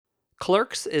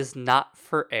Clerks is not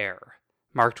for air,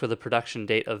 marked with a production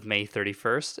date of May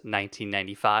 31st,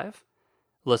 1995.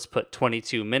 Let's put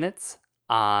 22 minutes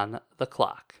on the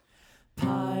clock.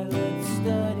 Pilot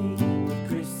study with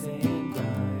Chris and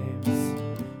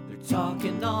Grimes. They're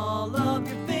talking all of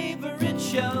your favorite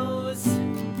shows,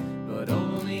 but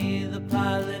only the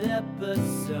pilot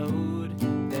episode.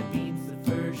 That means the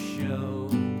first show,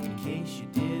 in case you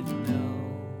didn't know.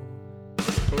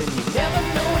 And you never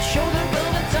know what show they're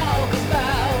gonna talk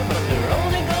about, but they're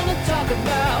only gonna talk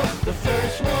about the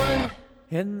first one.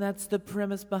 And that's the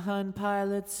premise behind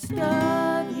Pilot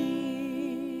Study.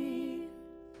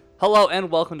 Hello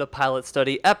and welcome to Pilot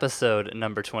Study, episode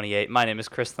number 28. My name is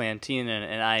Chris Lantinen,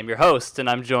 and I am your host, and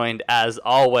I'm joined, as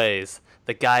always,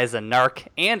 the guy's a narc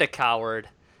and a coward.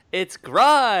 It's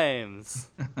Grimes!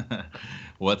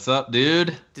 What's up,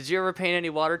 dude? Did you ever paint any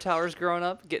water towers growing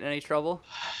up? Get in any trouble?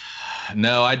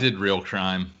 No, I did real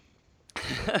crime.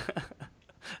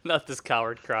 Not this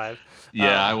coward crime.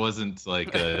 Yeah, I wasn't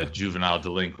like a juvenile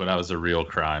delinquent. I was a real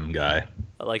crime guy.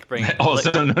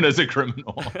 Also known as a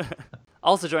criminal.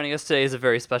 Also joining us today is a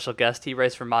very special guest. He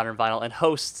writes for Modern Vinyl and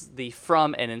hosts the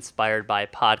From and Inspired By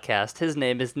podcast. His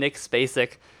name is Nick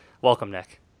Spacek. Welcome,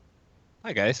 Nick.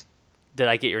 Hi, guys. Did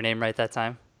I get your name right that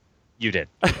time? You did.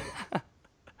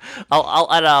 I'll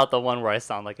edit out the one where I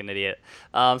sound like an idiot.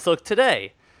 So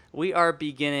today, we are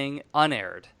beginning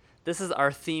Unaired. This is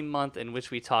our theme month in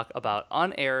which we talk about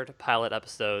unaired pilot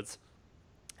episodes.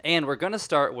 And we're going to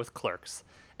start with Clerks,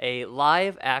 a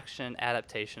live-action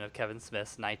adaptation of Kevin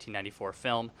Smith's 1994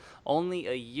 film. Only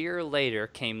a year later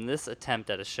came this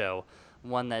attempt at a show,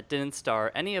 one that didn't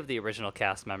star any of the original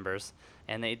cast members,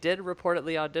 and they did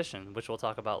reportedly audition, which we'll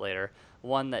talk about later,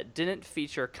 one that didn't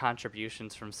feature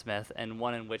contributions from Smith, and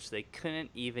one in which they couldn't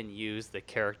even use the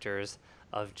characters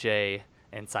of Jay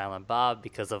and Silent Bob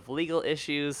because of legal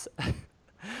issues.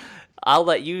 I'll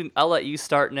let you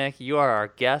start, Nick. You are our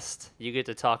guest. You get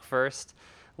to talk first.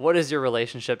 What is your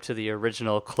relationship to the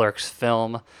original Clerks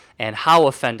film, and how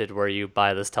offended were you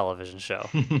by this television show?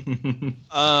 It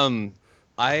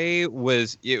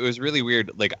was really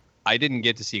weird. Like, I didn't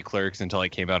get to see Clerks until it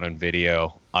came out on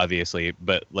video, obviously,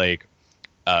 but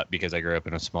because I grew up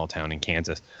in a small town in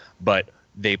Kansas, but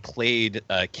they played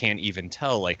Can't Even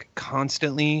Tell like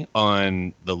constantly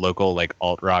on the local like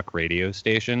alt rock radio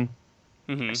station.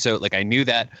 Mm-hmm. So like I knew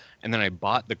that, and then I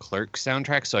bought the Clerks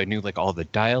soundtrack, so I knew like all the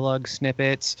dialogue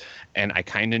snippets, and I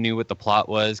kind of knew what the plot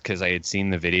was because I had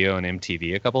seen the video on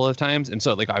MTV a couple of times, and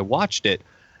so like I watched it,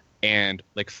 and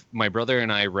like my brother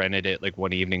and I rented it like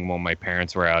one evening while my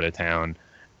parents were out of town,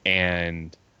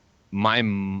 and I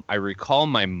recall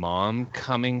my mom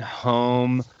coming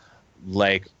home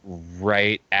like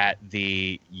right at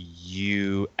the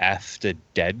 "you effed a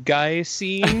dead guy"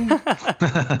 scene.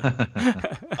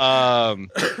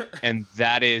 And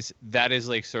that is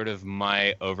like sort of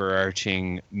my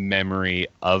overarching memory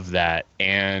of that.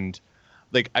 And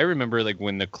like I remember like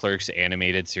when the Clerks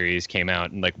animated series came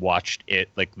out and like watched it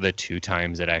like the 2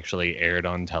 times it actually aired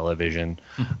on television.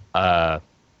 But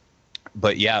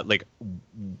yeah, like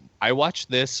I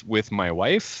watched this with my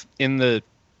wife in the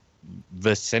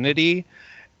vicinity,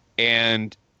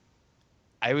 and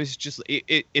I was just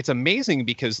it's amazing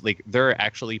because like there are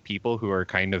actually people who are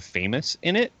kind of famous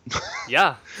in it.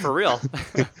 Yeah, for real.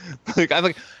 Like I'm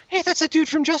like, hey, that's a dude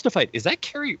from Justified. Is that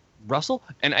Kerry Russell?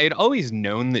 And I had always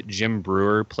known that Jim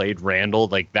Brewer played Randall.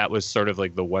 Like that was sort of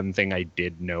like the one thing I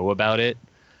did know about it.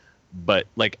 But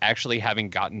like actually having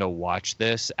gotten to watch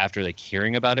this after like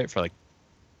hearing about it for like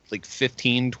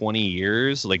 15, 20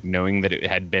 years, like knowing that it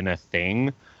had been a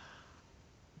thing.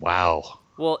 Wow.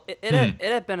 Well, it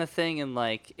had been a thing, and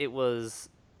like it was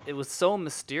so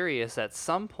mysterious at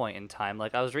some point in time.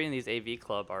 Like I was reading these AV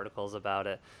Club articles about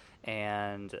it,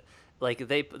 and like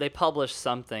they published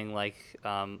something like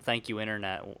Thank You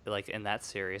Internet, like in that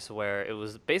series, where it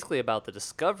was basically about the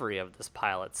discovery of this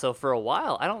pilot. So for a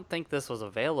while, I don't think this was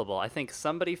available. I think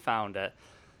somebody found it,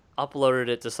 uploaded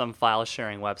it to some file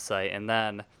sharing website, and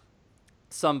then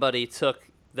somebody took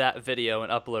that video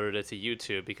and uploaded it to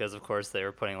YouTube because, of course, they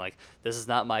were putting like, this is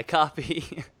not my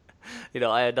copy.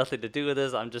 I had nothing to do with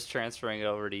this. I'm just transferring it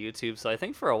over to YouTube. So I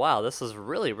think for a while, this was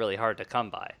really, really hard to come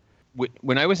by.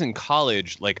 When I was in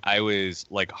college, like I was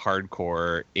like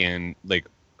hardcore in like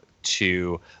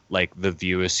to like the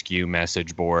View Askew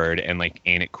message board and like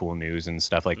Ain't It Cool News and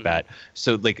stuff like that.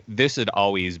 So like this had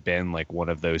always been like one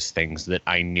of those things that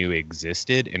I knew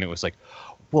existed, and it was like,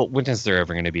 well, when is there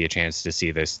ever going to be a chance to see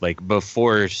this? Like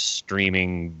before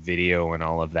streaming video and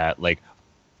all of that, like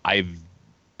I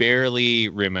barely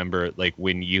remember like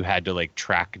when you had to like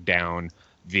track down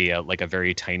via like a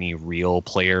very tiny real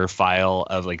player file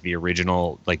of like the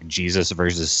original like Jesus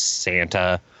versus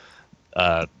Santa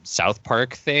South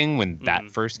Park thing when that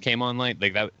first came online,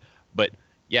 like that. But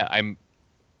yeah,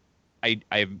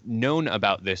 I've known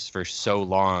about this for so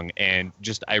long, and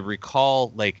just I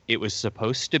recall like it was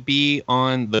supposed to be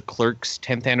on the Clerks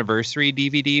 10th anniversary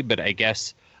DVD, but I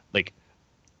guess like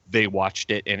they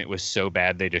watched it and it was so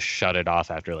bad they just shut it off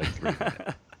after like 3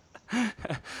 minutes.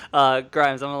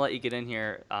 Grimes, I'm gonna let you get in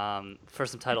here for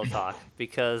some title talk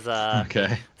because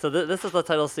Okay. so this is the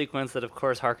title sequence that, of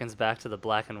course, harkens back to the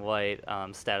black and white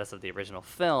status of the original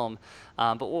film.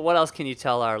 But what else can you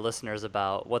tell our listeners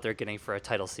about what they're getting for a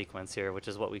title sequence here, which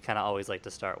is what we kind of always like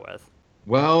to start with?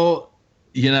 Well,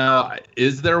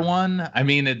 is there one? I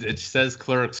mean, it says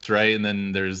Clerks, right? And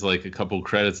then there's like a couple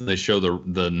credits, and they show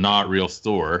the not real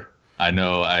store. I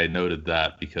know, I noted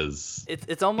that because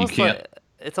It's almost like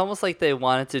it's almost like they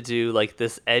wanted to do like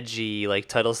this edgy like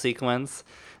title sequence.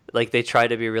 Like they tried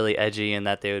to be really edgy in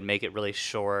that they would make it really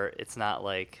short. It's not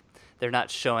like they're not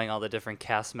showing all the different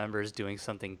cast members doing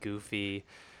something goofy.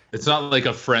 it's not like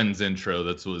a Friends intro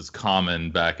that was common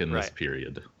back in this Right.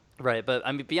 period. Right, but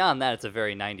I mean beyond that, it's a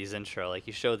very 90s intro. Like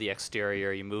you show the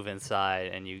exterior, you move inside,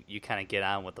 and you kind of get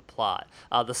on with the plot.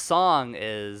 The song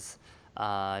is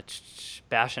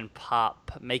Bash and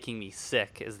Pop, Making Me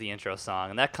Sick is the intro song,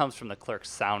 and that comes from the Clerks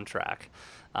soundtrack.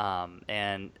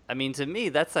 And I mean, to me,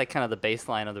 that's like kind of the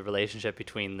baseline of the relationship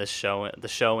between the show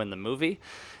and the movie.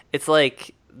 It's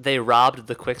like they robbed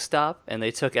the Quick Stop and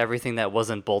they took everything that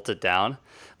wasn't bolted down.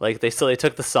 Like they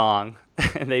took the song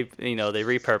and they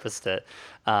repurposed it.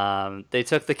 They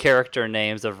took the character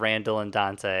names of Randall and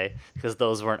Dante because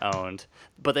those weren't owned,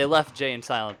 but they left Jay and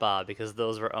Silent Bob because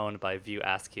those were owned by View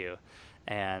Askew,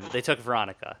 and they took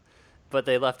Veronica, but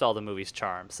they left all the movie's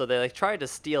charm. So they like tried to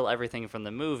steal everything from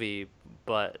the movie,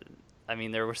 but I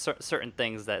mean there were certain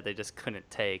things that they just couldn't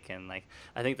take, and like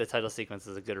I think the title sequence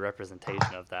is a good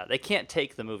representation of that. They can't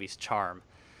take the movie's charm.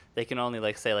 They can only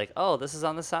like say like, oh, this is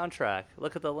on the soundtrack.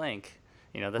 Look at the link.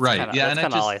 That's Right, kind of yeah, and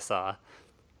it all I just- saw.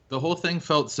 The whole thing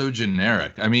felt so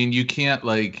generic. I mean, you can't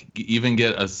like even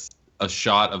get a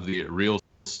shot of the real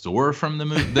store from the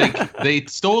movie. They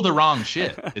stole the wrong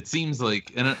shit. It seems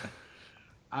like,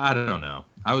 I don't know.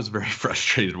 I was very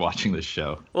frustrated watching this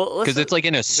show. Well, Because it's like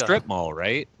in a strip mall,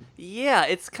 right? Yeah,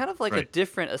 it's kind of like a Right.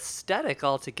 different aesthetic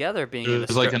altogether being in a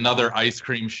There's like strip another mall. ice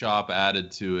cream shop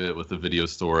added to it with a video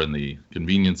store and the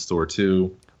convenience store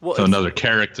too. Well, So it's- another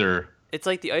character. It's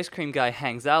like the ice cream guy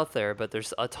hangs out there, but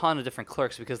there's a ton of different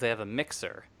clerks because they have a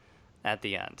mixer at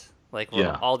the end. Like where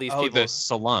Yeah. all these Oh, people. the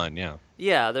salon, yeah.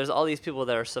 Yeah, there's all these people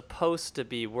that are supposed to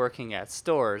be working at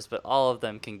stores, but all of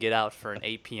them can get out for an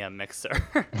 8 p.m. mixer,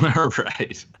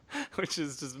 Right. which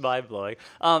is just mind blowing.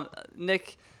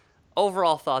 Nick,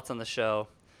 overall thoughts on the show?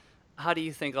 How do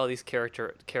you think all these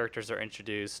characters are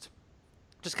introduced?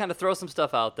 Just kind of throw some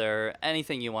stuff out there.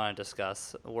 Anything you want to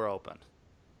discuss, we're open.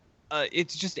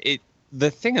 It's just the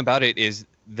thing about it is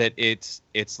that it's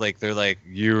like they're like,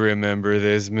 you remember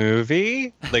this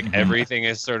movie? Like everything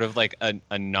is sort of like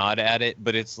a nod at it,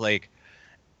 but it's like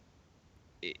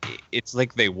it's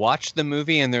like they watched the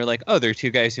movie and they're like, oh, they're two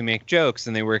guys who make jokes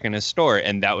and they work in a store,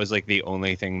 and that was like the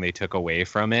only thing they took away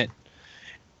from it.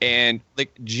 And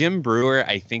like Jim Brewer,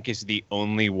 I think, is the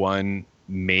only one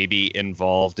maybe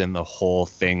involved in the whole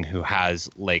thing who has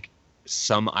like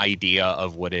some idea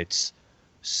of what it's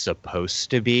supposed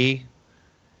to be.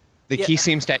 Like Yeah. he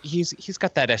seems to he's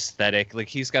got that aesthetic. Like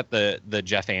he's got the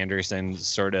Jeff Anderson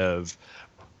sort of,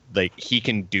 like he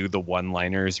can do the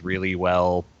one-liners really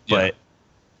well, but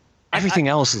everything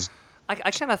else is I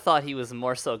kind of thought he was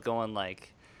more so going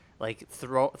like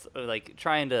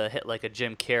trying to hit like a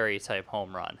Jim Carrey type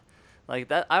home run, like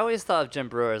that. I always thought of Jim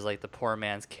Brewer as like the poor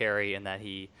man's Carrey, in that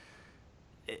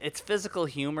it's physical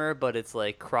humor, but it's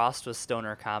like crossed with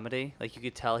stoner comedy. Like you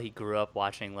could tell he grew up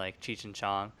watching like Cheech and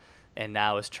Chong, and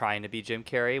now is trying to be Jim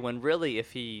Carrey. When really,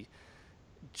 if he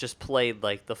just played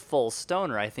like the full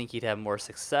stoner, I think he'd have more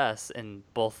success in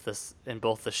both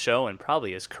the show and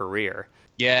probably his career.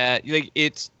 Yeah, like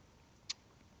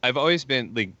I've always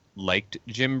been like liked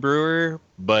Jim Brewer,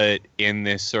 but in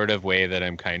this sort of way that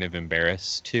I'm kind of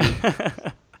embarrassed to.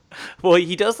 Well,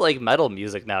 he does like metal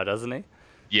music now, doesn't he?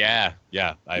 Yeah,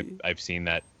 I've seen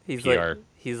that He's PR.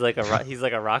 he's like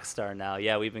a rock star now.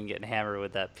 Yeah, we've been getting hammered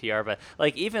with that PR, but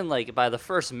like even like by the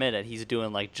first minute, he's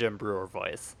doing like Jim Brewer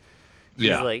voice.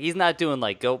 He's not doing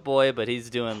like Goat Boy, but he's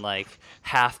doing like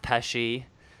half Pesci,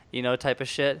 type of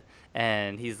shit.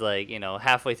 And he's like,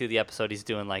 halfway through the episode, he's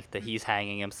doing like he's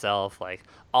hanging himself, like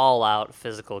all out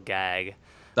physical gag.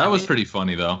 That was pretty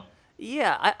funny though.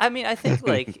 Yeah, I mean, I think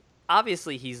like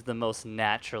obviously he's the most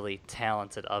naturally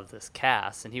talented of this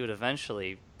cast, and he would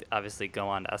eventually obviously go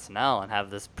on to SNL and have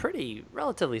this pretty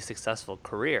relatively successful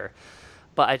career.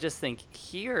 But I just think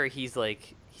here he's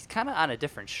kind of on a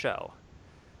different show.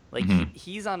 Like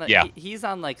he's on he's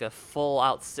on like a full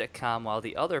out sitcom, while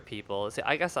the other people, see,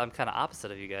 I guess I'm kind of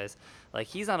opposite of you guys. Like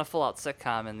he's on a full out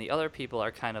sitcom, and the other people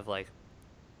are kind of like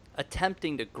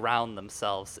attempting to ground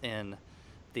themselves in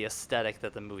the aesthetic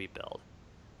that the movie built.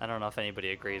 I don't know if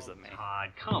anybody agrees with me. God,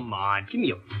 come on, give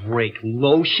me a break.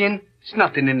 Lotion? There's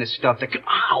nothing in this stuff that could.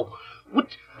 Ow! What?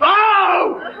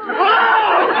 Oh!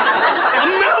 Oh!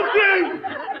 I'm melting!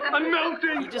 I'm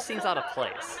melting! He just seems out of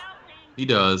place. He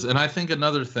does. And I think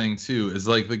another thing, too, is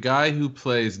like the guy who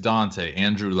plays Dante,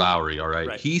 Andrew Lowry, all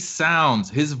right?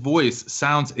 His voice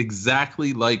sounds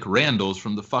exactly like Randall's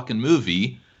from the fucking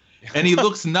movie. And he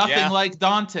looks nothing like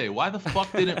Dante. Why the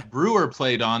fuck didn't Brewer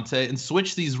play Dante and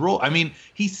switch these roles? I mean,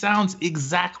 he sounds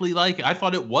exactly like it. I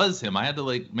thought it was him. I had to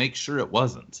like make sure it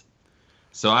wasn't.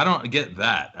 So I don't get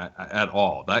that at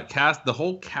all. The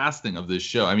whole casting of this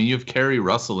show. I mean, you have Kerry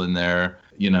Russell in there,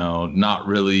 not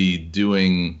really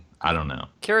doing, I don't know.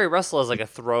 Kerry Russell is like a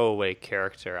throwaway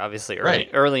character, obviously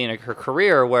early in her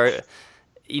career, where,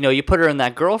 you put her in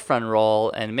that girlfriend role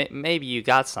and maybe you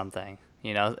got something.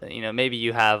 Maybe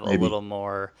you have a little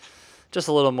more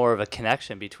of a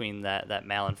connection between that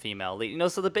male and female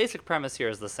lead. So the basic premise here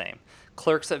is the same.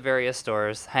 Clerks at various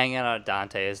stores, hanging out at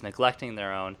Dante's, neglecting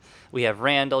their own. We have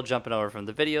Randall jumping over from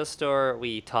the video store.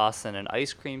 We toss in an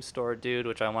ice cream store dude,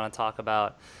 which I want to talk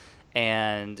about.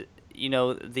 And,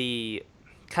 the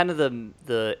kind of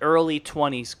the early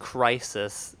 20s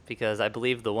crisis, because I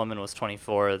believe the woman was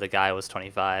 24, the guy was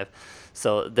 25.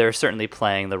 So they're certainly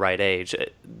playing the right age.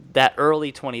 That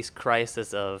early 20s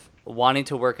crisis of wanting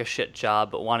to work a shit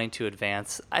job but wanting to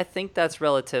advance, I think that's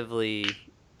relatively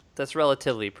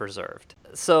preserved.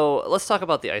 So let's talk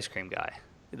about the ice cream guy.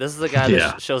 This is the guy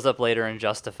that shows up later in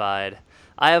Justified.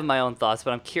 I have my own thoughts,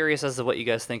 but I'm curious as to what you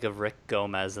guys think of Rick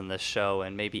Gomez in this show,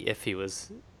 and maybe if he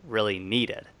was really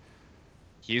needed.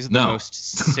 He's the most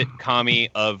sitcom-y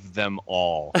of them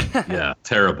all. Yeah,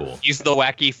 terrible. He's the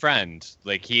wacky friend.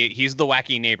 Like he's the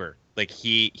wacky neighbor. Like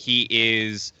he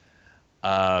is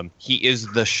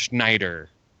the Schneider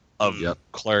of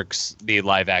Clerks, the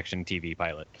live-action TV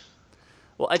pilot.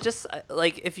 Well,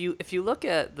 if you look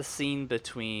at the scene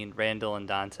between Randall and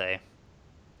Dante,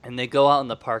 and they go out in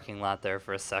the parking lot there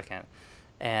for a second,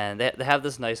 and they have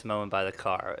this nice moment by the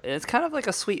car. And it's kind of like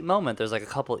a sweet moment. There's like a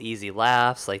couple easy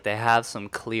laughs. Like they have some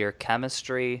clear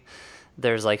chemistry.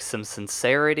 There's like some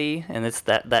sincerity, and it's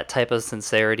that type of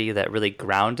sincerity that really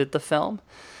grounded the film.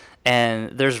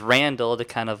 And there's Randall to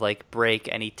kind of like break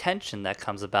any tension that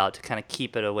comes about, to kind of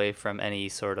keep it away from any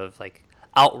sort of like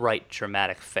outright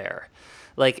dramatic fare.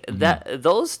 Like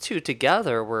those two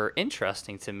together were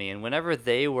interesting to me. And whenever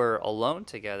they were alone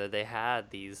together, they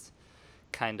had these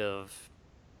kind of,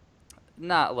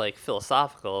 not like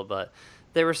philosophical, but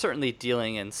they were certainly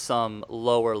dealing in some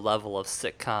lower level of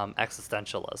sitcom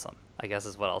existentialism, I guess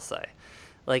is what I'll say.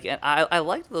 Like, and I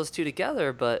liked those two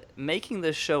together, but making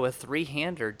this show a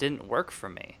three-hander didn't work for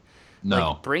me.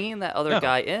 No. Like, bringing that other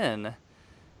guy in,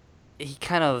 he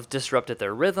kind of disrupted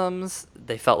their rhythms.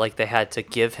 They felt like they had to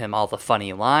give him all the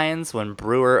funny lines when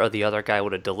Brewer or the other guy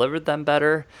would have delivered them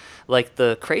better. Like,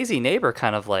 the crazy neighbor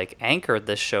kind of like anchored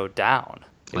this show down.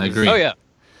 I agree. Oh yeah.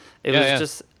 It was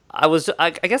just,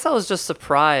 I guess I was just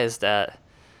surprised at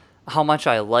how much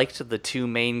I liked the two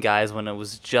main guys when it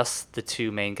was just the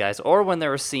two main guys, or when there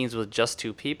were scenes with just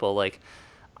two people. Like,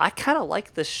 I kind of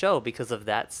liked this show because of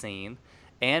that scene,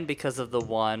 and because of the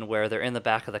one where they're in the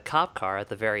back of the cop car at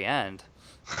the very end.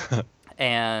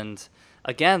 And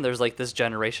again, there's like this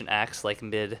Generation X, like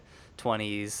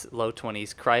mid-20s, low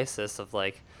 20s crisis of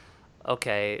like,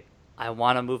 okay, I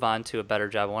want to move on to a better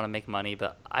job. I want to make money,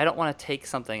 but I don't want to take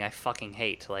something I fucking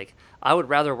hate. Like, I would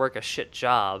rather work a shit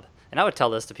job. And I would tell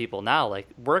this to people now, like,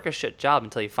 work a shit job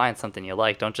until you find something you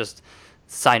like. Don't just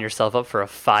sign yourself up for a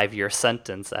 5-year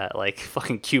sentence at, like,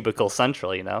 fucking Cubicle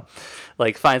Central,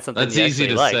 Like, find something That's you easy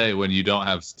actually to like. say when you don't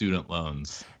have student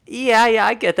loans. Yeah,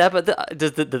 I get that. But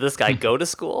did this guy go to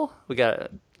school?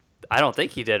 I don't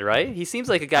think he did, right? He seems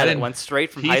like a guy that went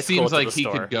straight from high school to the store. He seems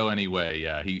like he could go anyway,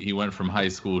 yeah. He went from high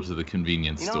school to the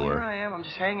convenience store. Here I am. I'm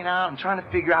just hanging out. I'm trying to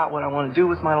figure out what I want to do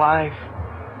with my life.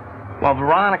 While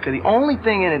Veronica, the only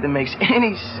thing in it that makes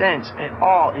any sense at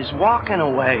all is walking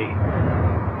away.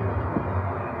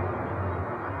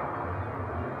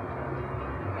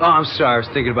 Oh, I'm sorry. I was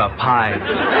thinking about pie.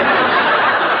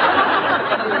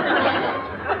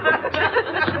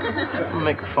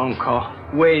 gonna make a phone call.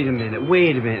 Wait a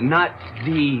minute. Not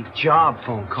the job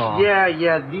phone call.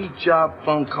 Yeah, the job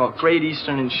phone call. Great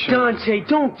Eastern Insurance. Dante,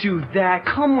 don't do that.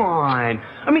 Come on.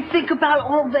 I mean, think about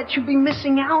all that you'll be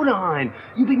missing out on.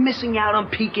 You'll be missing out on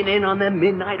peeking in on them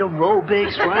midnight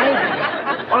aerobics,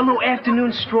 right? Our little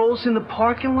afternoon strolls in the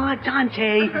parking lot.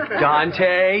 Dante.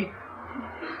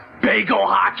 Bagel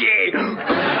hockey.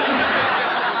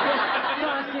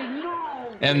 Dante,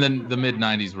 no. And then the mid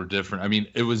 90s were different. I mean,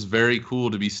 it was very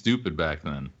cool to be stupid back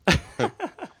then.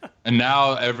 And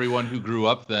now everyone who grew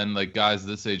up then, like guys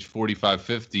this age 45,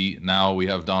 50, now we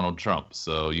have Donald Trump.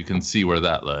 So you can see where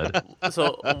that led.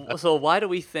 So why do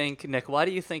we think, Nick, why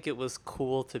do you think it was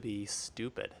cool to be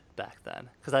stupid back then?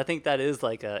 Because I think that is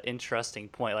like an interesting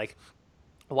point. Like,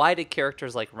 why did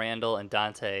characters like Randall and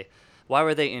Dante, why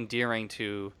were they endearing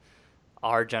to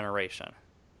our generation?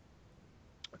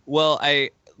 Well,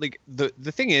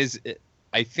 the thing is,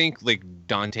 I think like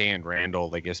Dante and Randall,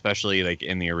 like especially like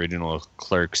in the original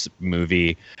Clerks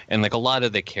movie, and like a lot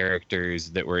of the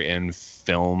characters that were in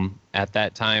film at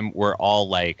that time were all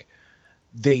like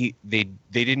they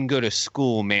didn't go to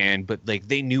school, man, but like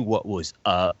they knew what was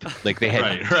up. Like they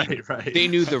had right. They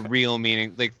knew the real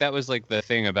meaning. Like that was like the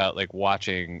thing about like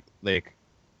watching like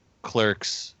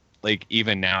Clerks. Like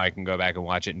even now I can go back and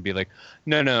watch it and be like,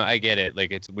 no, I get it.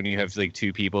 Like it's when you have like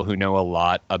two people who know a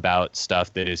lot about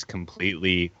stuff that is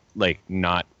completely like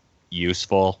not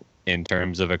useful in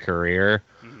terms of a career,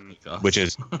 which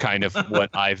is kind of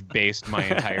what I've based my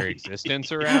entire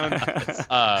existence around.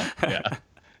 Yeah.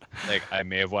 Like I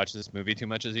may have watched this movie too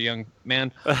much as a young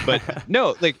man, but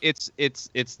no, like it's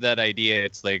that idea.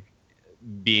 It's like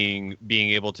being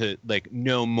able to like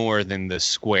know more than the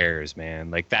squares, man.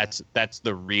 Like that's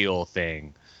the real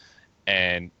thing.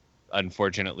 And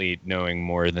unfortunately, knowing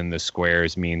more than the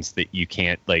squares means that you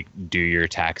can't like do your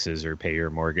taxes or pay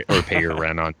your mortgage or pay your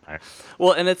rent on time.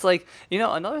 Well, and it's like, you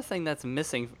know, another thing that's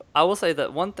missing, I will say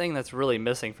that one thing that's really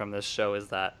missing from this show is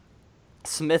that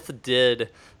Smith did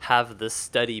have this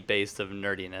steady base of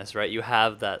nerdiness, right? You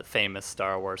have that famous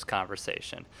Star Wars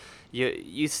conversation.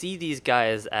 You see these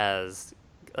guys as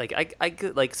like I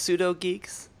like pseudo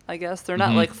geeks, I guess. They're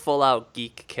not like full out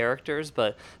geek characters,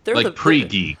 but they're like the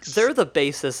pre-geeks. They're the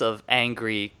basis of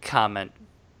angry comment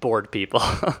board people.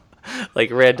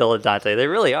 Like Randall and Dante, they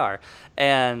really are.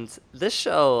 And this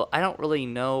show, I don't really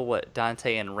know what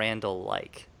Dante and Randall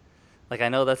like. Like I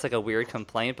know that's like a weird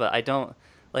complaint, but I don't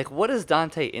like what is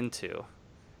Dante into,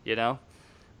 you know?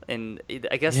 And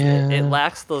I guess it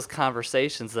lacks those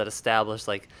conversations that establish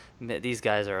like these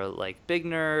guys are like big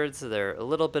nerds. They're a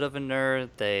little bit of a nerd.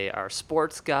 They are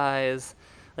sports guys.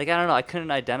 Like, I don't know. I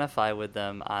couldn't identify with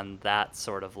them on that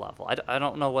sort of level. I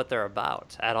don't know what they're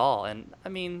about at all. And I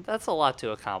mean, that's a lot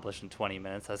to accomplish in 20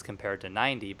 minutes as compared to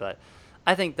 90. But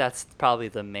I think that's probably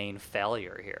the main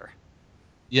failure here.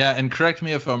 Yeah. And correct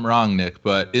me if I'm wrong, Nick,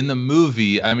 but in the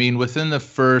movie, I mean, within the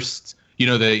first... You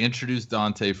know, they introduced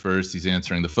Dante first. He's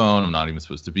answering the phone. I'm not even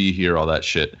supposed to be here, all that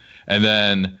shit. And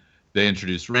then they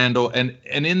introduced Randall. And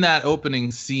in that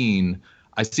opening scene,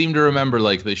 I seem to remember,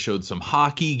 like, they showed some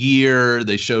hockey gear.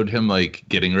 They showed him, like,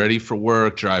 getting ready for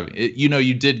work, driving. You know,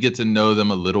 you did get to know them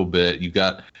a little bit. You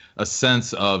got a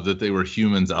sense of that they were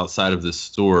humans outside of this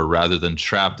store rather than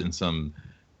trapped in some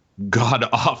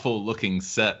god-awful looking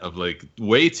set of, like,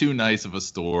 way too nice of a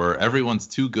store. Everyone's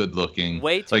too good looking.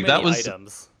 Way too like, many that was,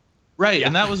 items. Right,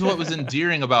 and that was what was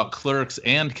endearing about Clerks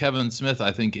and Kevin Smith,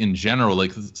 I think, in general.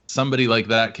 Like, somebody like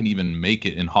that can even make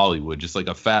it in Hollywood, just like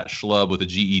a fat schlub with a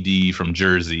GED from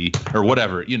Jersey or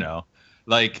whatever, you know.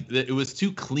 Like, it was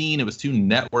too clean, it was too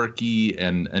networky,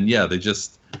 and yeah,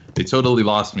 they totally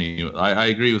lost me. I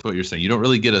agree with what you're saying. You don't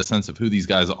really get a sense of who these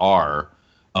guys are,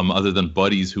 other than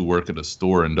buddies who work at a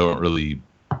store and don't really...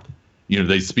 You know,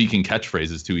 they speak in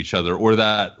catchphrases to each other, or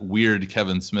that weird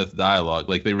Kevin Smith dialogue.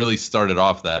 Like, they really started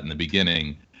off that in the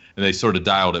beginning, and they sort of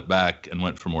dialed it back and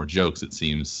went for more jokes, it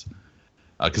seems.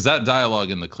 Because that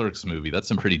dialogue in the Clerks movie, that's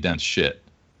some pretty dense shit.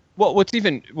 Well,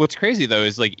 what's crazy though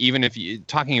is like even if you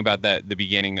talking about that the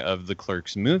beginning of the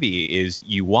Clerks movie is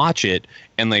you watch it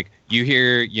and like you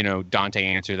hear Dante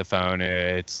answer the phone.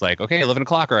 It's like, okay, 11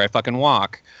 o'clock or I fucking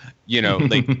walk.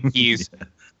 Like he's.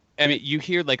 I mean, you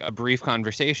hear like a brief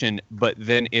conversation, but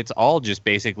then it's all just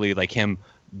basically like him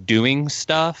doing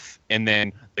stuff and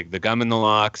then like the gum in the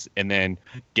locks and then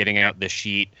getting out the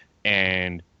sheet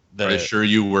and the. I assure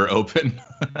you we're open.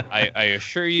 I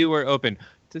assure you we're open.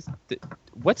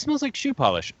 What smells like shoe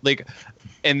polish? Like,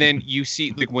 and then you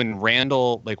see like when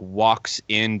Randall like walks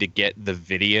in to get the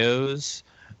videos,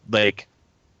 like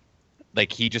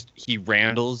he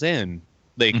Randalls in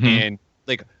like and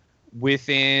like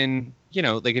within.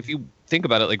 Like if you think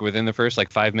about it, like within the first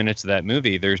like 5 minutes of that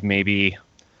movie, there's maybe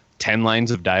 10 lines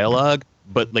of dialogue,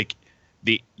 but like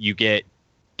you get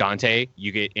Dante,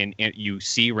 you get and you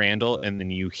see Randall, and then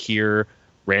you hear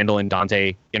Randall and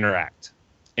Dante interact,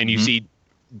 and you see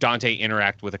Dante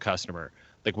interact with a customer.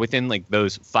 Like within like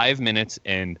those 5 minutes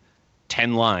and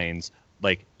 10 lines,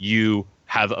 like you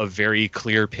have a very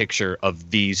clear picture of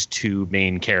these two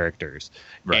main characters.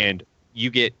 Right. And you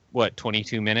get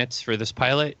 22 minutes for this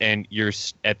pilot, and you're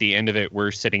at the end of it,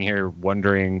 we're sitting here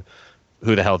wondering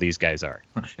who the hell these guys are.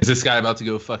 Is this guy about to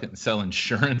go fucking sell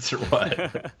insurance or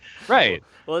what? Right.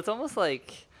 Well, it's almost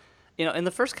like, in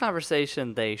the first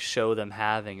conversation they show them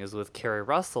having is with Kerry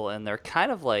Russell, and they're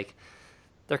kind of like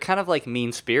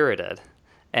mean-spirited.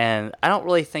 And I don't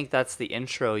really think that's the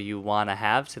intro you want to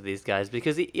have to these guys,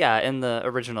 because in the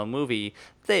original movie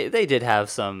they did have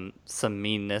some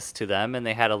meanness to them, and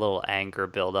they had a little anger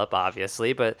build up,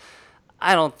 obviously, but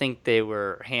I don't think they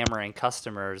were hammering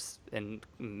customers and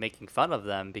making fun of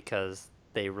them because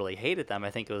they really hated them. I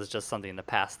think it was just something to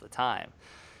pass the time.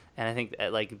 And I think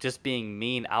like just being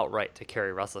mean outright to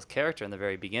Kerry Russell's character in the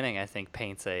very beginning, I think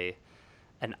paints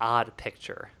an odd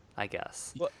picture, I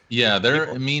guess. Yeah,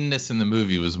 their meanness in the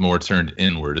movie was more turned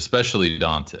inward, especially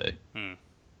Dante.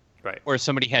 Right. Or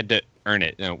somebody had to earn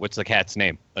it. What's the cat's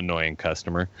name? Annoying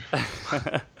customer.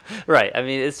 Right. I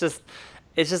mean, it's just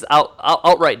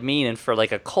outright mean, and for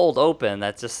like a cold open,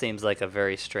 that just seems like a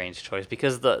very strange choice,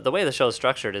 because the way the show is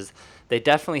structured is they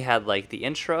definitely had like the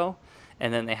intro,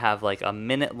 and then they have like a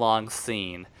minute-long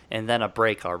scene, and then a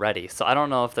break already. So I don't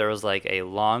know if there was like a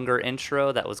longer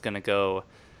intro that was going to go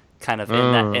kind of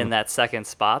in that second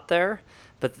spot there,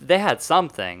 but they had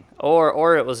something,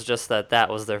 or it was just that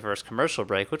was their first commercial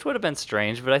break, which would have been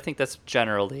strange. But I think that's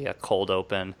generally a cold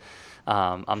open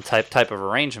type of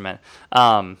arrangement.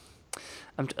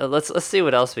 Let's see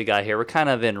what else we got here. We're kind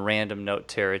of in random note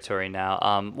territory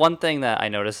now. One thing that I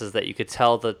noticed is that you could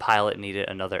tell the pilot needed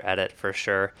another edit for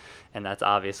sure, and that's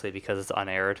obviously because it's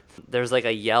unaired. There's like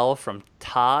a yell from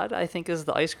Todd, I think is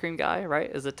the ice cream guy,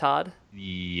 right? Is it Todd?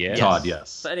 Yes. Todd, yes.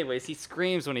 So anyways, he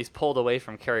screams when he's pulled away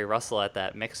from Kerry Russell at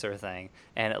that mixer thing,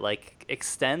 and it like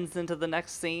extends into the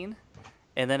next scene,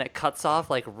 and then it cuts off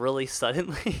like really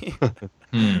suddenly.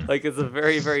 Like it's a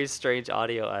very, very strange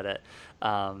audio edit.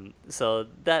 So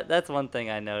that's one thing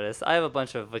I noticed. I have a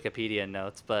bunch of Wikipedia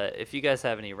notes, but if you guys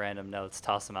have any random notes,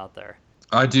 toss them out there.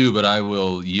 I do, but I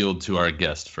will yield to our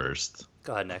guest first.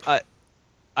 Go ahead, Nick.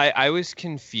 I was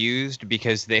confused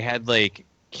because they had like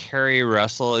Kerry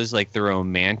Russell as like the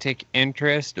romantic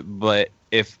interest, but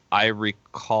if I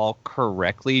recall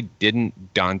correctly,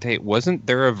 wasn't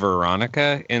there a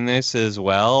Veronica in this as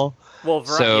well? Well,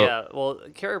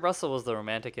 Kerry Russell was the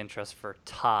romantic interest for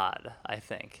Todd, I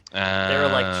think.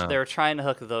 They were trying to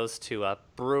hook those two up.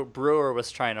 Brewer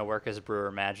was trying to work as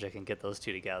Brewer Magic and get those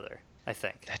two together, I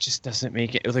think. That just doesn't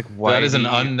make it like why. That is an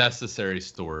unnecessary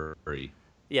story.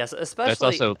 Yes,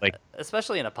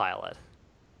 especially in a pilot.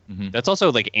 That's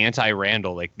also like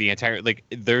anti-Randall. Like the entire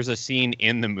there's a scene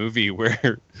in the movie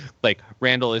where like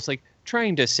Randall is like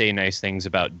trying to say nice things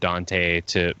about Dante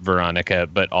to Veronica,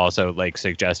 but also like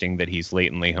suggesting that he's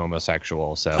latently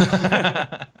homosexual. So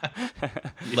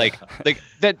like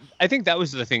that, I think that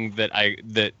was the thing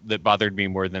that bothered me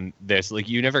more than this. Like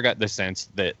you never got the sense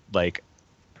that like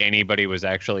anybody was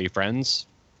actually friends.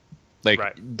 Like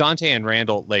right. Dante and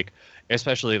Randall, like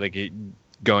especially like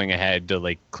going ahead to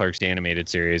like Clerks the animated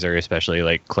series, or especially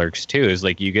like Clerks 2, is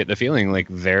like you get the feeling like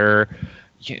they're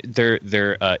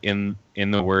in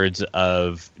the words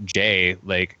of Jay,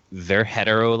 like they're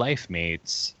hetero life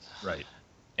mates, right?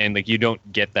 And like you don't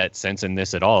get that sense in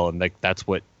this at all, and like that's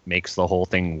what makes the whole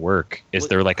thing work. Is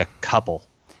they're like a couple.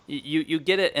 You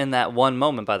get it in that one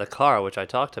moment by the car, which I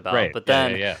talked about, right. But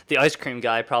then the ice cream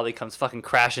guy probably comes fucking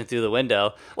crashing through the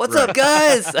window. What's up,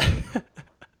 guys?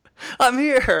 I'm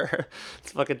here.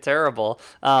 It's fucking terrible.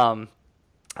 I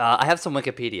have some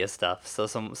Wikipedia stuff, so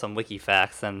some wiki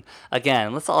facts, and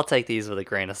again, let's all take these with a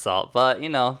grain of salt. But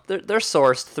they're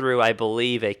sourced through, I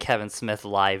believe, a Kevin Smith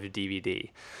live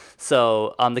DVD.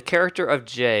 So the character of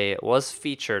Jay was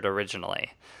featured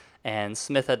originally, and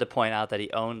Smith had to point out that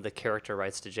he owned the character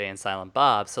rights to Jay and Silent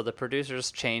Bob, so the producers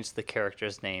changed the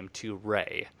character's name to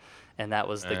Ray. And that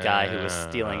was the guy who was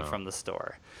stealing from the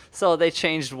store. So they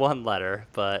changed one letter,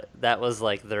 but that was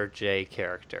like their Jay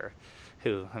character,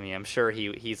 who, I mean, I'm sure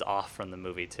he's off from the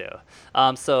movie too.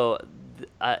 It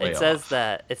says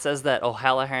that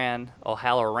O'Halloran,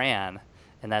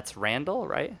 and that's Randall,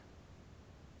 right?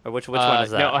 Or which one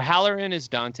is that? No, O'Halloran is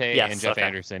Dante, yes, and Jeff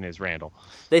Anderson is Randall.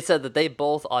 They said that they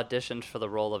both auditioned for the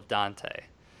role of Dante,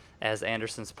 as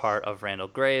Anderson's part of Randall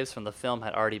Graves from the film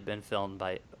had already been filmed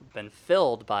been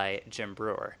filled by Jim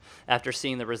Brewer. After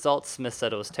seeing the results, Smith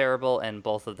said it was terrible, and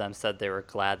both of them said they were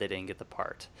glad they didn't get the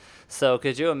part. So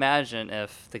could you imagine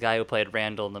if the guy who played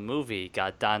Randall in the movie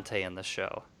got Dante in the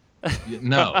show?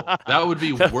 No, that would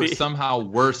be somehow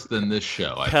worse than this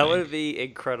show. I That think. would be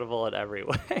incredible in every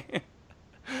way.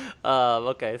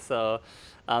 Okay, so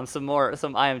some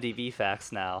IMDb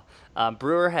facts now.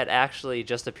 Brewer had actually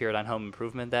just appeared on Home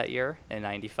Improvement that year in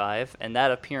 '95, and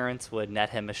that appearance would net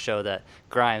him a show that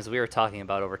Grimes we were talking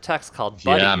about over text called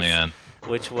Buddies, Yeah, man.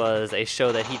 which was a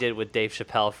show that he did with Dave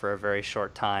Chappelle for a very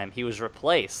short time. He was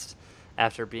replaced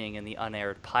after being in the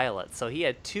unaired pilot, so he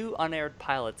had 2 unaired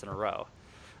pilots in a row.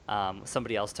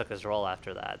 Somebody else took his role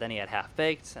after that. Then he had Half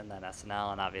Baked, and then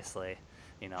SNL, and obviously,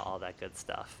 all that good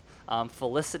stuff.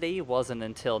 Felicity wasn't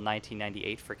until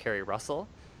 1998 for Kerry Russell,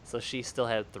 so she still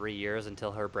had 3 years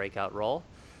until her breakout role.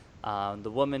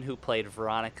 The woman who played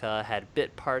Veronica had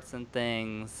bit parts and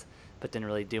things, but didn't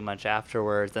really do much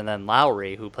afterwards. And then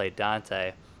Lowry, who played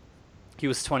Dante, he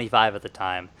was 25 at the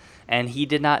time, and he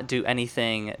did not do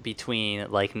anything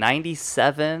between like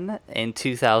 97 and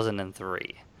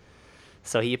 2003.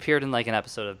 So he appeared in like an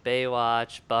episode of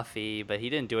Baywatch, Buffy, but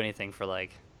he didn't do anything for like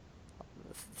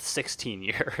 16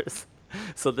 years.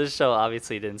 So this show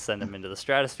obviously didn't send him into the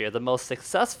stratosphere. The most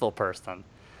successful person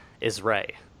is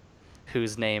Ray,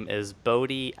 whose name is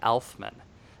Bodie Elfman.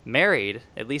 Married,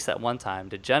 at least at one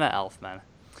time, to Jenna Elfman.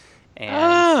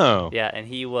 And, yeah, and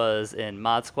he was in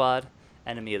Mod Squad,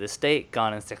 Enemy of the State,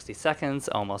 Gone in 60 Seconds,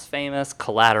 Almost Famous,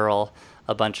 Collateral,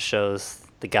 a bunch of shows.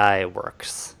 The guy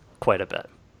works quite a bit.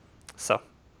 So,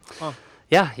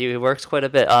 yeah, he works quite a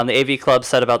bit. The AV Club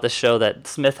said about this show that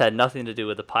Smith had nothing to do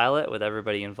with the pilot, with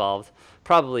everybody involved.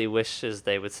 Probably wishes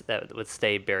that would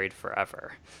stay buried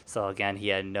forever. So again, he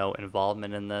had no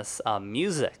involvement in this.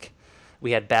 Music,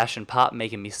 we had Bash and Pop,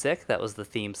 Making Me Sick. That was the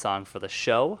theme song for the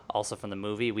show. Also from the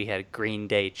movie, we had Green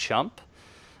Day, Chump.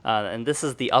 And this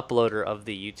is the uploader of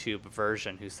the YouTube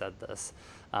version who said this.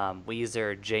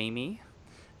 Weezer, Jamie.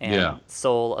 And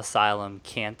Soul Asylum,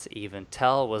 Can't Even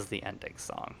Tell was the ending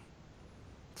song.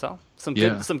 So some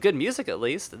good music at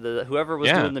least. Whoever was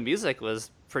doing the music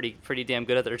was pretty damn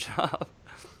good at their job.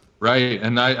 Right,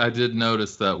 and I did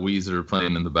notice that Weezer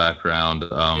playing in the background.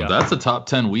 That's a top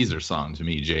 10 Weezer song to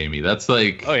me, Jamie. That's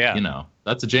like,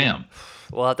 that's a jam.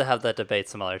 We'll have to have that debate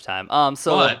some other time.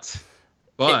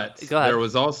 But go ahead. There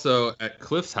was also at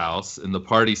Cliff's house in the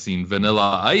party scene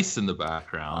Vanilla Ice in the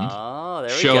background. Oh,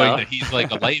 there we showing go. that he's like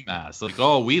a lame ass. Like,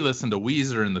 oh, we listen to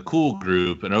Weezer in the cool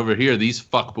group, and over here these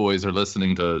fuckboys are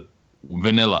listening to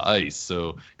Vanilla Ice.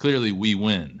 So clearly we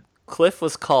win. Cliff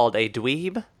was called a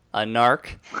dweeb, a narc,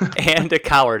 and a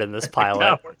coward in this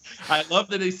pilot. I love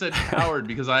that he said coward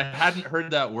because I hadn't heard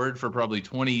that word for probably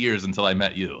 20 years until I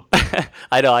met you.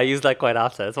 I know, I use that quite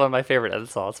often. It's one of my favorite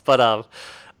insults. But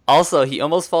also, he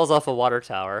almost falls off a water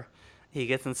tower. He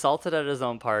gets insulted at his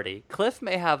own party. Cliff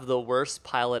may have the worst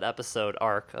pilot episode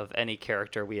arc of any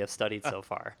character we have studied so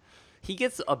far. He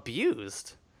gets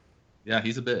abused. Yeah,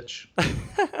 he's a bitch.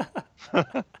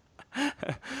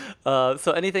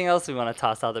 So anything else we want to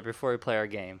toss out there before we play our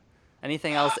game?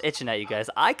 Anything else itching at you guys?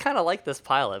 I kind of like this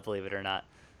pilot, believe it or not.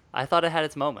 I thought it had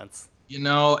its moments.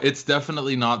 It's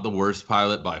definitely not the worst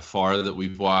pilot by far that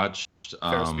we've watched.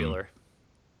 Ferris Bueller.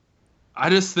 I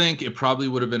just think it probably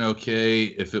would have been okay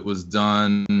if it was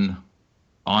done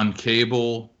on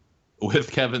cable with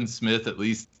Kevin Smith at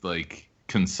least like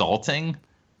consulting.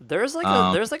 There's like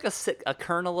a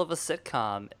kernel of a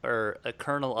sitcom or a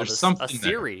kernel of a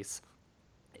series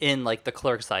in like the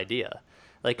Clerks idea.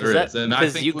 Like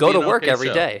because you go to work every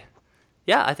day.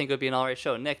 Yeah, I think it would be an alright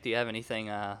show. Nick, do you have anything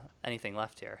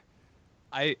left here?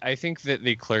 I think that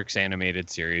the Clerks animated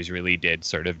series really did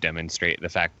sort of demonstrate the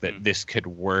fact that this could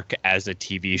work as a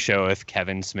TV show if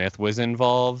Kevin Smith was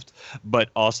involved, but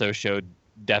also showed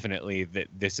definitely that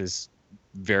this is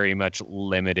very much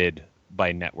limited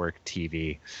by network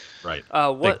TV. Right.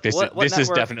 This is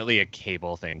definitely a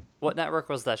cable thing. What network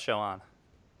was that show on?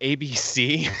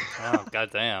 ABC. Oh,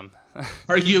 goddamn.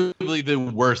 Arguably the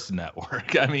worst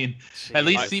network. I mean, Jeez. At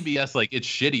least CBS, like, it's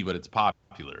shitty, but it's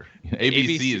popular.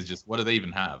 ABC is just, what do they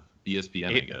even have?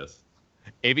 ESPN, I guess.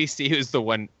 ABC is the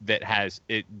one that has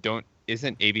it.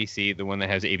 Isn't ABC the one that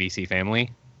has ABC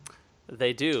Family?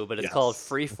 They do, but it's called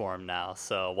Freeform now,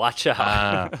 so watch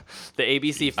out. The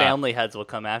ABC Family heads will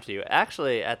come after you.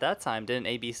 Actually, at that time, didn't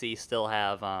ABC still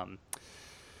have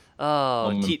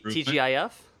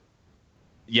TGIF?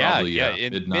 Yeah, Probably,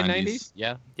 in mid-90s.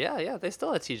 Yeah, they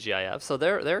still had TGIF, so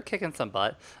they're kicking some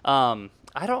butt. I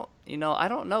don't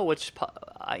know which.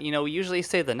 We usually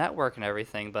say the network and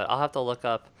everything, but I'll have to look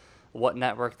up what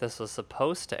network this was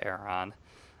supposed to air on.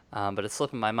 but it's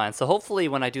slipping my mind. So hopefully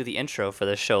when I do the intro for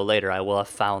this show later, I will have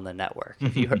found the network.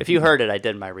 If you heard it, I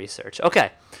did my research.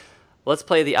 Okay, let's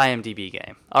play the IMDb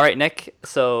game. All right, Nick.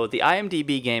 So the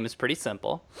IMDb game is pretty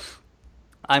simple.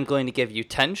 I'm going to give you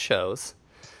 10 shows,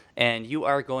 and you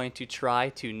are going to try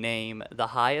to name the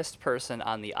highest person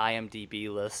on the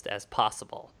IMDb list as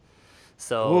possible.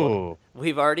 So Ooh.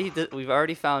 we've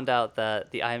already found out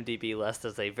that the IMDb list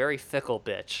is a very fickle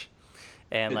bitch.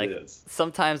 And It like is.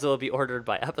 sometimes it will be ordered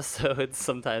by episodes,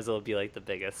 sometimes it will be like the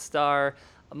biggest star.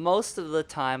 Most of the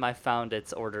time I found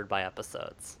it's ordered by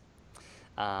episodes.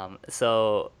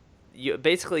 So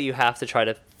you have to try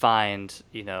to find,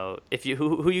 if you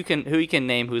who you can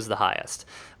name who's the highest.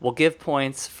 We'll give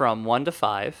points from 1 to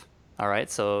 5. All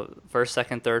right, so first,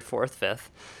 second, third, fourth,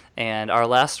 fifth. And our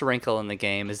last wrinkle in the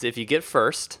game is if you get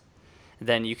first,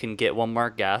 then you can get one more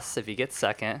guess. If you get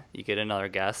second, you get another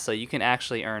guess. So you can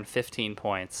actually earn 15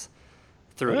 points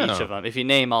through each Oh. of them if you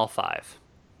name all 5.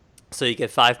 So you get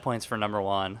 5 points for number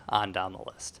 1 on down the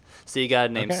list. So you got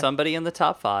to name Okay. somebody in the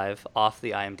top 5 off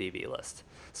the IMDb list.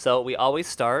 So we always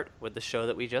start with the show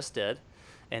that we just did,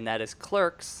 and that is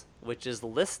Clerks, which is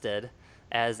listed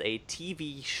as a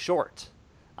TV short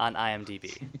on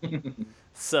IMDb.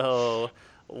 So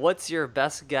what's your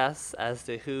best guess as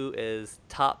to who is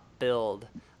top billed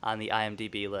on the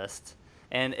IMDb list?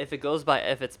 And if it's by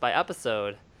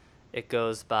episode, it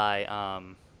goes by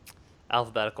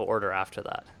alphabetical order after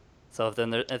that. So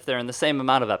if they're in the same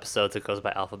amount of episodes, it goes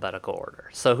by alphabetical order.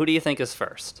 So who do you think is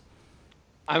first?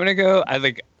 I'm gonna go. I'm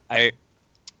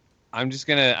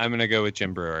gonna go with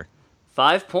Jim Brewer.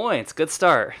 5 points. Good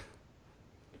start.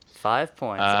 5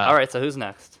 points. All right. So who's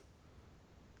next?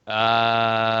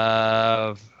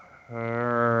 Oh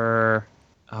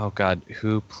God,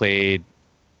 who played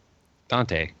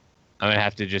Dante? I'm gonna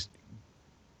have to just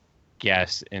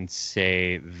guess and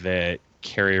say that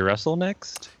Kerry Russell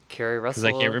next, Kerry because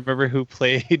Russell. I can't remember who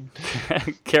played.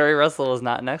 Kerry Russell is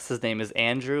not next. His name is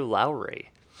Andrew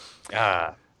Lowry.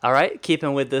 All right.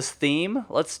 Keeping with this theme,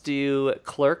 let's do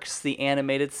Clerks, the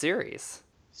animated series.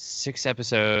 6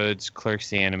 episodes, Clerks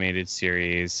the animated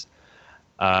series.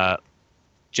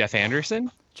 Jeff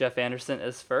Anderson. Jeff Anderson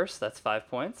is first. That's 5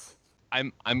 points.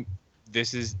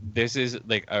 This is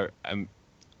like I'm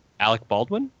Alec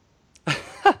Baldwin.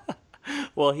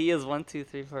 Well, he is 1, 2,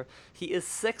 3, 4. He is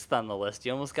 6th on the list.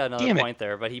 You almost got another Damn it. point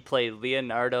there, but he played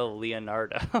Leonardo.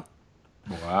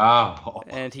 Wow.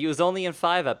 And he was only in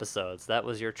 5 episodes. That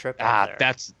was your trip up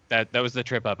there. That was the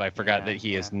trip up. I forgot Yeah, that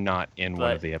he is yeah. not in one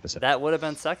But of the episodes. That would have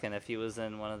been second if he was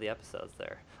in one of the episodes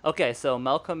there. Okay, so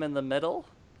Malcolm in the Middle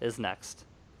is next.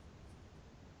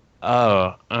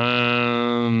 Oh,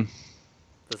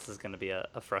 This is going to be a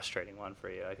frustrating one for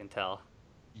you, I can tell.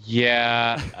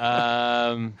 yeah.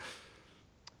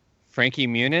 Frankie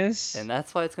Muniz. And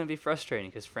that's why it's going to be frustrating,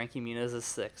 because Frankie Muniz is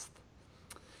 6th.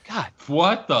 God,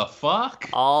 What the fuck?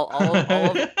 All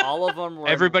of them were...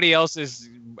 everybody else is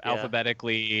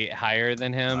alphabetically higher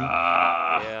than him.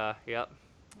 Yeah, yep.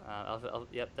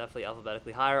 Yep, definitely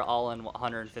alphabetically higher, all in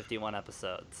 151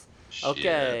 episodes.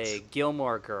 Okay, Shit.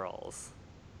 Gilmore Girls.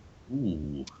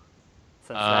 Ooh.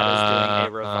 Since that is doing a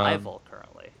revival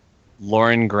currently.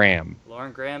 Lauren Graham.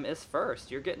 Lauren Graham is first.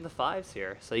 You're getting the 5s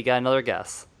here, so you got another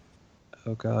guess.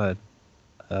 Oh God.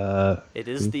 It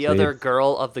is Who the played- other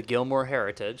girl of the Gilmore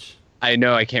heritage. I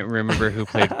know. I can't remember who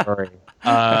played Rory.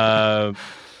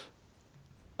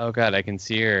 Oh God, I can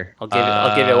see her. I'll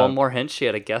give you one more hint. She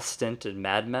had a guest stint in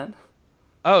Mad Men.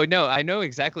 Oh no, I know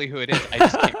exactly who it is. I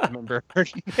just can't remember her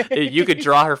name. You could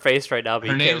draw her face right now, but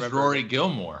Her you can't name's remember. Rory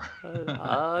Gilmore.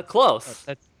 Close.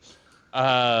 That's,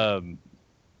 I'll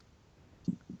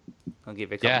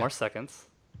give you a couple Yeah. more seconds.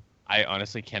 I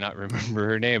honestly cannot remember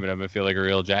her name, and I'm gonna feel like a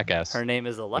real jackass. Her name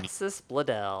is Alexis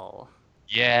Bledel.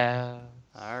 Yeah.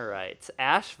 All right.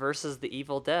 Ash versus the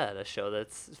Evil Dead, a show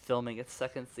that's filming its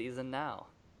 2nd season now.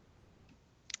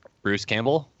 Bruce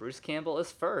Campbell. Bruce Campbell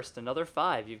is first. Another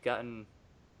 5. You've gotten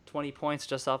 20 points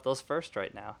just off those first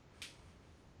right now.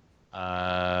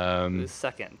 Who's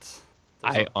second?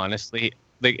 I honestly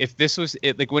like if this was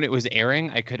it like when it was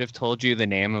airing, I could have told you the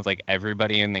name of like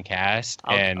everybody in the cast,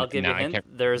 and I'll give you now a I hint.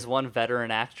 can't. There's one veteran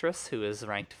actress who is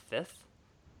ranked 5th.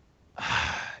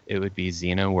 It would be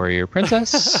Xena, Warrior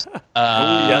Princess.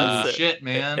 Yes. Holy shit,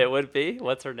 man. It would be.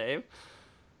 What's her name?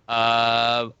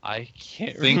 I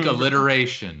can't Think remember.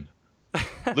 alliteration.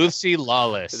 Lucy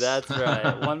Lawless. That's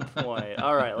right. 1 point.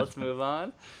 All right, let's move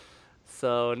on.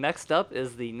 So next up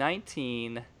is the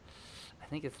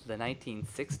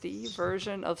 1960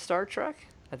 version of Star Trek.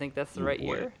 I think that's the right boy.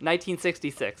 year.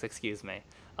 1966, excuse me,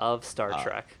 of Star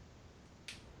Trek.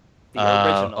 The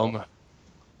Oh original.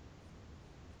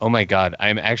 Oh my God,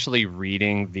 I'm actually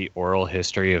reading the oral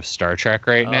history of Star Trek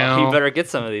right now. You better get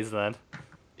some of these then.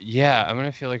 Yeah, I'm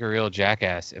gonna feel like a real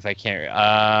jackass if I can't.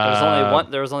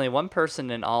 There was only one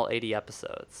person in all 80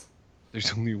 episodes.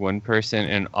 There's only one person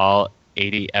in all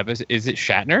 80 episodes. Is it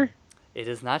Shatner? It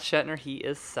is not Shatner. He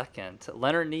is second.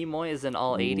 Leonard Nimoy is in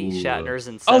all 80. Ooh. Shatner's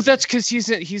in 7. Oh, that's because he's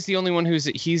the only one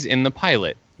he's in the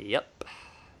pilot. Yep.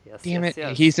 Yes. Damn yes, it,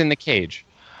 yes. he's in the cage.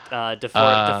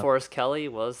 DeForest Kelly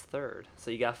was third.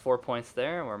 So you got 4 points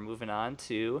there, and we're moving on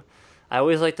to. I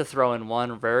always like to throw in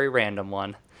one very random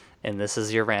one, and this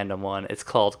is your random one. It's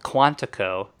called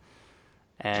Quantico,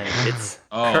 and it's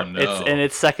it's in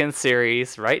its second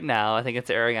series right now. I think it's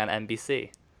airing on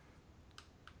NBC.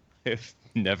 I've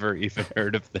never even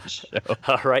heard of this show.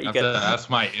 All right, you Have to got. ask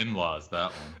my in-laws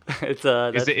that one. It's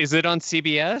Is it on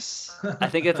CBS? I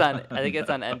think it's on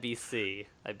NBC.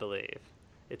 I believe.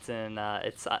 It's in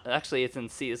it's in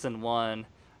season 1.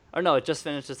 Or no, it just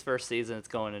finished its first season. It's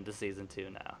going into season 2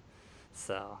 now.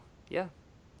 So yeah,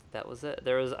 that was it.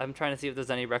 I'm trying to see if there's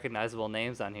any recognizable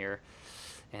names on here,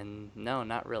 and no,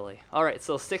 not really. All right,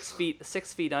 so 6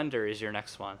 feet under is your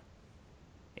next one.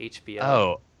 HBO.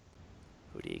 Oh.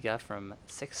 Who do you got from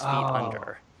 6 feet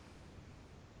under?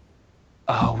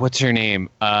 Oh, what's her name?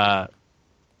 Man,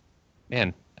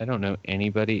 I don't know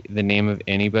the name of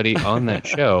anybody on that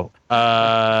show.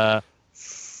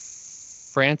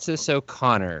 Frances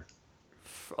O'Connor.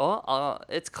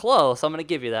 It's close. I'm going to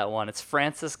give you that one. It's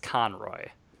Frances Conroy.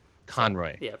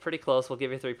 Conroy. Yeah, pretty close. We'll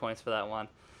give you 3 points for that one.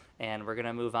 And we're going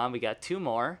to move on. We got 2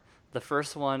 more. The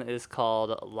first one is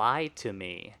called Lie to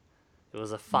Me. It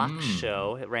was a Fox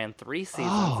show. It ran 3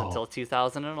 seasons until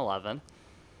 2011.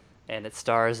 And it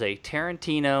stars a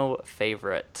Tarantino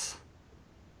favorite.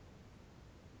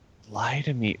 Lie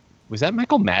to Me. Was that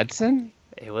Michael Madsen?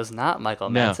 It was not Michael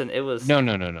Madsen. It was...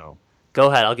 No.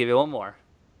 Go ahead. I'll give you one more.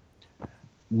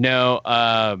 No,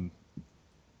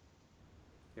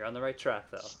 You're on the right track,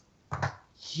 though.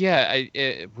 yeah,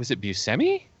 was it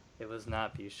Buscemi? It was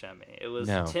not Buscemi. It was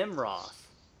No. Tim Roth.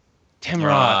 Tim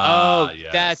Roth.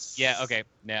 Yes. Okay.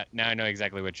 Now I know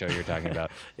exactly what show you're talking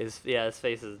about. His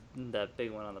face is that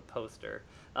big one on the poster.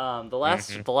 The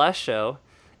last show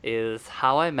is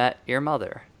How I Met Your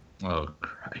Mother. Oh,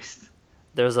 Christ.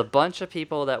 There's a bunch of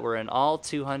people that were in all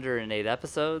 208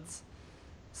 episodes,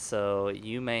 so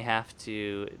you may have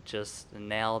to just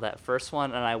nail that first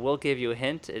one. And I will give you a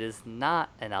hint: it is not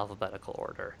in alphabetical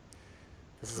order.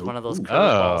 This is one of those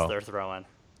curveballs they're throwing.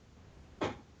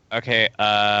 Okay.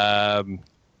 I'm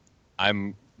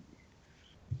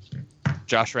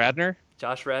Josh Radnor.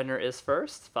 Josh Radnor is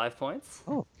first, 5 points.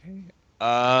 Oh, okay.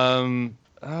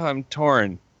 I'm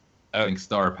torn. I think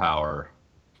Star Power.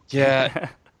 Yeah.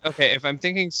 Okay, if I'm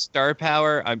thinking Star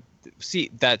Power,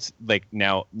 that's like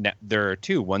now there are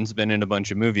 2. One's been in a bunch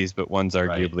of movies, but one's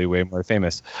arguably way more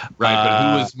famous. Right,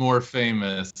 but who was more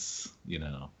famous,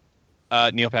 Neil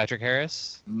Patrick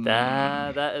Harris.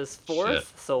 That is fourth,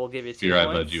 Shit. so we'll give you 2 Fear I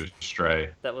points. led you astray.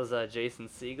 That was Jason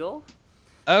Segel.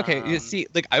 Okay, you see,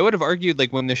 like I would have argued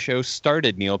like when the show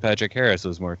started, Neil Patrick Harris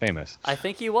was more famous. I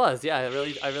think he was. Yeah, I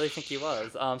really think he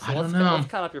was. So I don't let's know. let's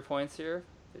count up your points here.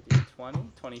 50, 20,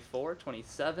 24,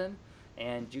 27,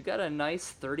 and you got a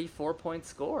nice 34-point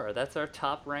score. That's our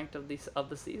top ranked of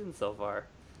the season so far.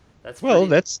 That's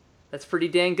pretty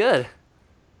dang good.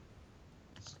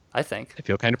 I think. I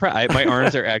feel kind of proud. My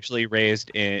arms are actually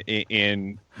raised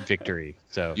in victory.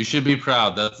 So You should be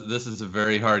proud. This is a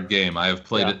very hard game. I have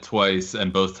played it twice,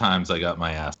 and both times I got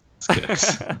my ass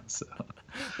kicked. So.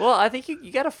 Well, I think you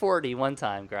got a 40 one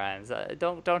time, Grimes.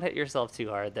 Don't hit yourself too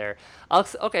hard there.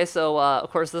 Okay, so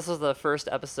of course this was the first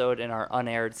episode in our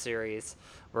unaired series.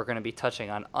 We're going to be touching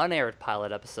on unaired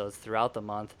pilot episodes throughout the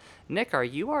month. Nick, are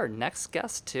you our next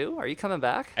guest too? Are you coming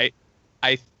back?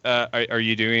 Are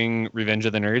you doing Revenge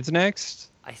of the Nerds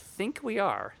next? I think we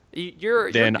are. You're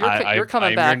I'm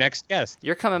coming back. your next guest.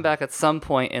 You're coming back at some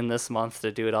point in this month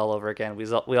to do it all over again. We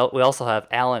also have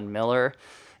Alan Miller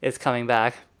is coming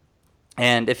back.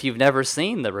 And if you've never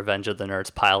seen the Revenge of the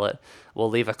Nerds pilot, we'll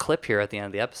leave a clip here at the end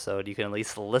of the episode. You can at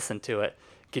least listen to it,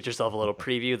 get yourself a little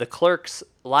preview. The Clerks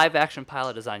live action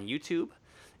pilot is on YouTube.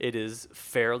 It is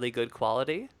fairly good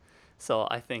quality. So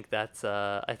I think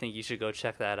I think you should go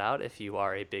check that out if you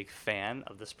are a big fan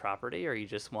of this property or you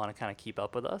just want to kind of keep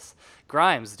up with us.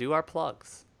 Grimes, do our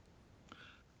plugs.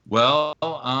 Well,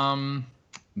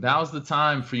 now's the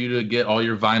time for you to get all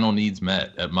your vinyl needs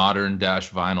met at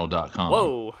modern-vinyl.com.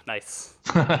 Whoa, nice.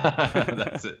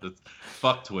 That's it.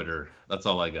 Fuck Twitter. That's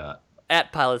all I got.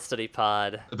 at Pilot Study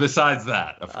Pod. Besides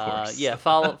that, of course. Yeah,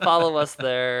 follow us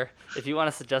there. If you want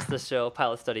to suggest the show,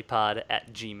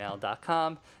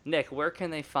 pilotstudypod@gmail.com. Nick, where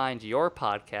can they find your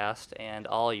podcast and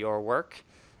all your work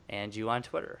and you on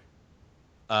Twitter?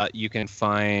 You can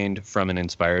find From and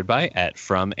Inspired By at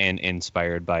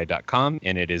fromandinspiredby.com,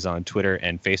 and it is on Twitter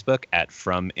and Facebook at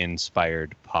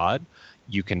FromInspiredPod.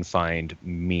 You can find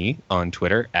me on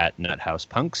Twitter at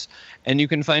NutHousePunks, and you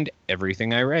can find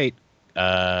everything I write.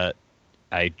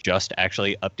 I just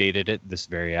actually updated it this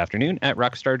very afternoon at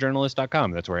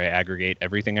rockstarjournalist.com. That's where I aggregate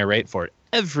everything I write for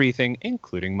everything,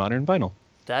 including modern vinyl.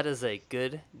 That is a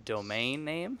good domain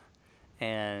name,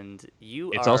 and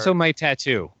It's also my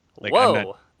tattoo. Like,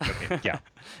 Whoa! Okay, yeah.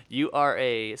 You are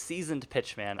a seasoned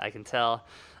pitchman, I can tell.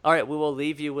 All right, we will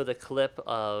leave you with a clip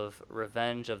of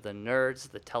Revenge of the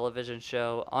Nerds, the television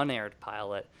show, unaired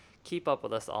pilot. Keep up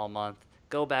with us all month.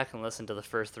 Go back and listen to the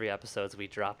first 3 episodes we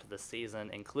dropped this season,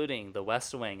 including The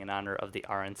West Wing in honor of the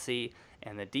RNC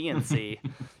and the DNC,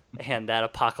 and that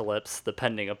apocalypse, the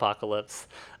pending apocalypse.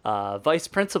 Vice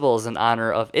Principals in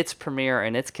honor of its premiere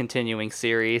and its continuing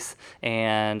series.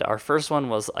 And our first one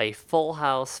was a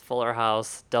Fuller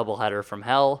House doubleheader from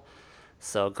hell.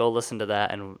 So go listen to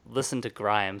that and listen to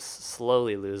Grimes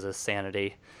slowly lose his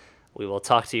sanity. We will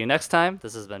talk to you next time.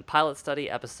 This has been Pilot Study,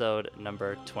 episode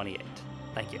number 28.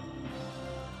 Thank you.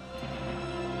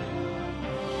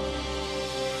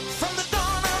 From the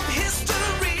dawn of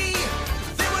history,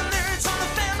 there were nerds on the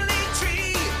family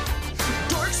tree.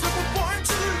 Dorks that were born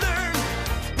to learn,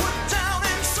 put down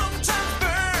and sometimes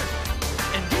burn.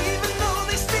 And even though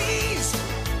they sneeze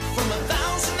from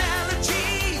 1,000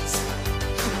 allergies,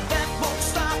 that won't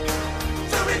stop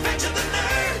the revenge of the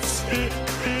nerds.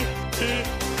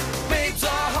 Babes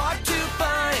are hard to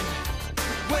find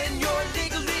when you're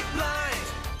legally blind.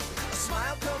 A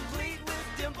smile complete with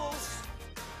dimples.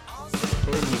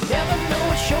 You never know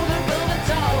what show they're gonna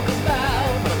talk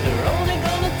about, but they're only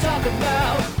gonna talk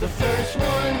about the first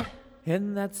one.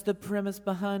 And that's the premise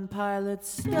behind Pilot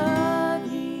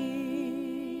Study.